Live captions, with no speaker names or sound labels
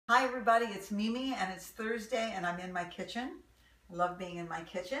Hi everybody, it's Mimi and it's Thursday and I'm in my kitchen. I love being in my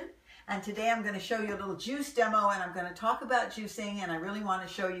kitchen. And today I'm going to show you a little juice demo and I'm going to talk about juicing, and I really want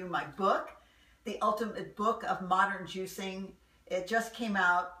to show you my book, The Ultimate Book of Modern Juicing. It just came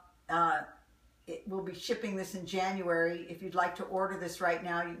out. We'll be shipping this in January. If you'd like to order this right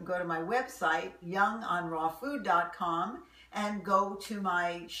now, you can go to my website, youngonrawfood.com, and go to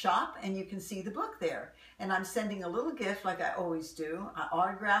my shop and you can see the book there. And I'm sending a little gift like I always do. I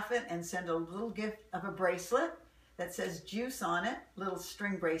autograph it and send a little gift of a bracelet that says juice on it, little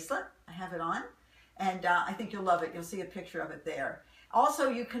string bracelet. I have it on, and I think you'll love it. You'll see a picture of it there. Also,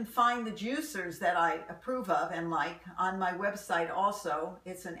 you can find the juicers that I approve of and like on my website also.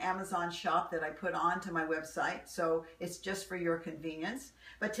 It's an Amazon shop that I put onto my website, so it's just for your convenience.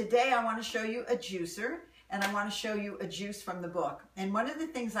 But today I want to show you a juicer, and I want to show you a juice from the book. And one of the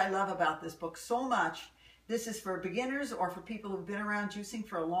things I love about this book so much, this is for beginners or for people who've been around juicing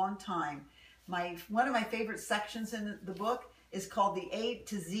for a long time. One of my favorite sections in the book is called the A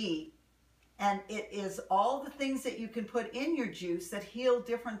to Z. And it is all the things that you can put in your juice that heal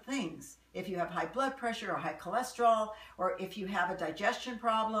different things. If you have high blood pressure or high cholesterol, or if you have a digestion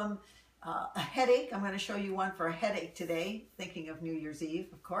problem, a headache. I'm going to show you one for a headache today, thinking of New Year's Eve,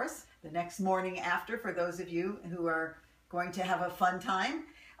 of course, the next morning after, for those of you who are going to have a fun time.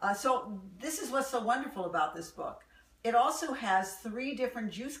 So this is what's so wonderful about this book. It also has 3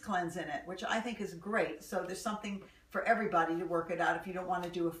 different juice cleanses in it, which I think is great. So there's something for everybody to work it out. If you don't want to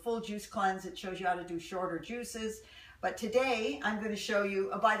do a full juice cleanse, it shows you how to do shorter juices. But today I'm going to show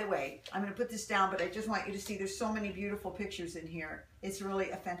you, by the way, I'm going to put this down, but I just want you to see there's so many beautiful pictures in here. It's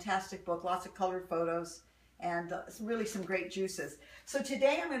really a fantastic book, lots of colored photos, and really some great juices. So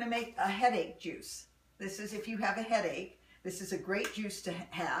today I'm going to make a headache juice. This is if you have a headache. This is a great juice to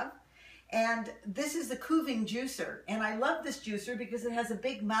have. And this is the Kuvings juicer. And I love this juicer because it has a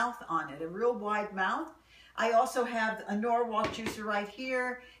big mouth on it, a real wide mouth. I also have a Norwalk juicer right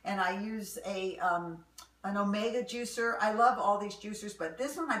here, and I use an Omega juicer. I love all these juicers, but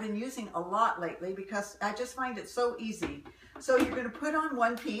this one I've been using a lot lately because I just find it so easy. So you're going to put on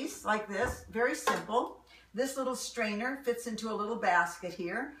one piece like this, very simple. This little strainer fits into a little basket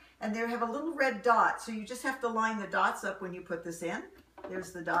here, and they have a little red dot, so you just have to line the dots up when you put this in.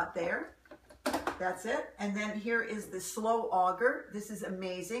 There's the dot there. That's it. And then here is the slow auger. This is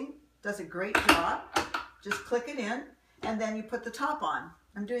amazing. Does a great job. Just click it in, and then you put the top on.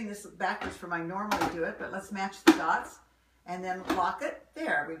 I'm doing this backwards from I normally do it, but let's match the dots, and then lock it.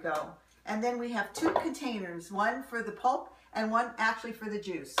 There we go. And then we have 2 containers, one for the pulp and one actually for the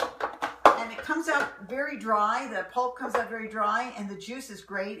juice. And it comes out very dry. The pulp comes out very dry, and the juice is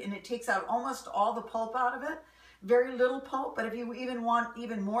great, and it takes out almost all the pulp out of it. Very little pulp, but if you even want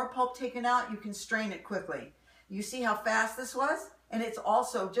even more pulp taken out, you can strain it quickly. You see how fast this was? And it's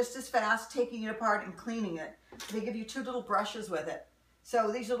also just as fast taking it apart and cleaning it. They give you 2 little brushes with it.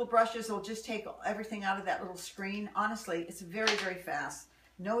 So these little brushes will just take everything out of that little screen. Honestly, it's very, very fast.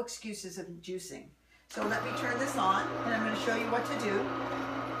 No excuses of juicing. So let me turn this on, and I'm going to show you what to do.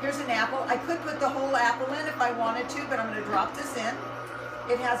 Here's an apple. I could put the whole apple in if I wanted to, but I'm going to drop this in.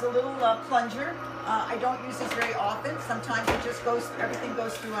 It has a little plunger. I don't use this very often. Sometimes it just everything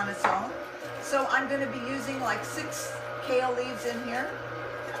goes through on its own. So I'm going to be using like 6 kale leaves in here.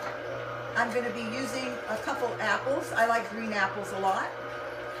 I'm going to be using a couple apples. I like green apples a lot.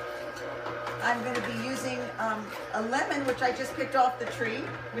 I'm going to be using a lemon, which I just picked off the tree,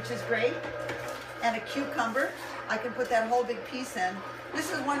 which is great, and a cucumber. I can put that whole big piece in.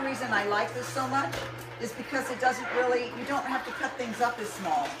 This is one reason I like this so much, is because it doesn't really, you don't have to cut things up as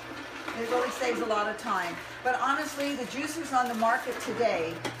small. It really saves a lot of time. But honestly, the juicers on the market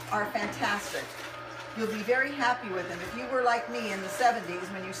today are fantastic. You'll be very happy with them. If you were like me in the 70s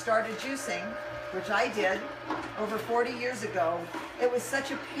when you started juicing, which I did over 40 years ago, it was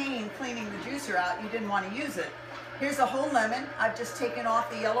such a pain cleaning the juicer out, you didn't want to use it. Here's a whole lemon. I've just taken off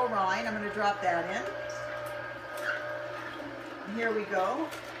the yellow rind. I'm going to drop that in. And here we go.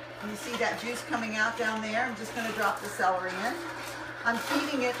 And you see that juice coming out down there. I'm just going to drop the celery in. I'm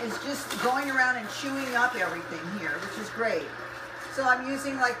feeding it is just going around and chewing up everything here, which is great. So I'm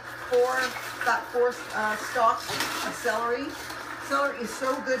using like about 4 stalks of celery. Celery is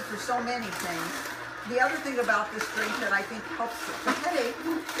so good for so many things. The other thing about this drink that I think helps the headache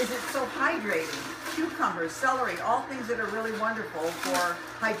is it's so hydrating. Cucumbers, celery, all things that are really wonderful for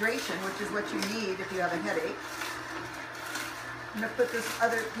hydration, which is what you need if you have a headache. I'm going to put this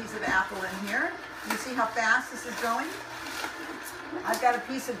other piece of apple in here. You see how fast this is going? I've got a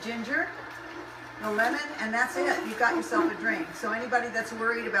piece of ginger, a lemon, and that's it. You've got yourself a drink. So anybody that's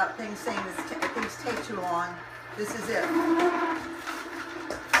worried about things saying things take too long, this is it.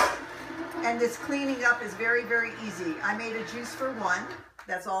 And this cleaning up is very, very easy. I made a juice for one.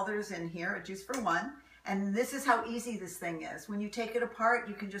 That's all there's in here, a juice for one. And this is how easy this thing is. When you take it apart,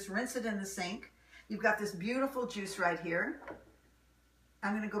 you can just rinse it in the sink. You've got this beautiful juice right here.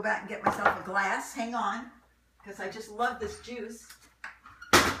 I'm going to go back and get myself a glass. Hang on, because I just love this juice.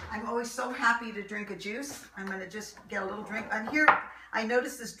 I'm always so happy to drink a juice. I'm going to just get a little drink. And here, I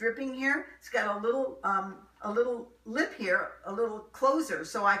noticed this dripping here. It's got a little lip here, a little closer,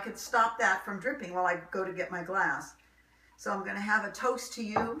 so I could stop that from dripping while I go to get my glass. So I'm going to have a toast to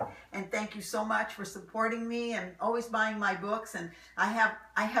you, and thank you so much for supporting me and always buying my books. And I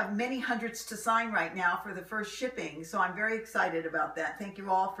have many hundreds to sign right now for the first shipping, so I'm very excited about that. Thank you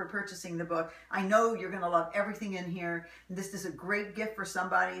all for purchasing the book. I know you're going to love everything in here. This is a great gift for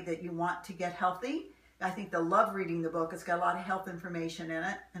somebody that you want to get healthy. I think they'll love reading the book. It's got a lot of health information in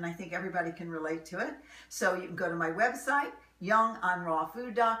it, and I think everybody can relate to it. So you can go to my website,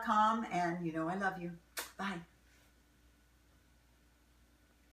 youngonrawfood.com, and you know I love you. Bye.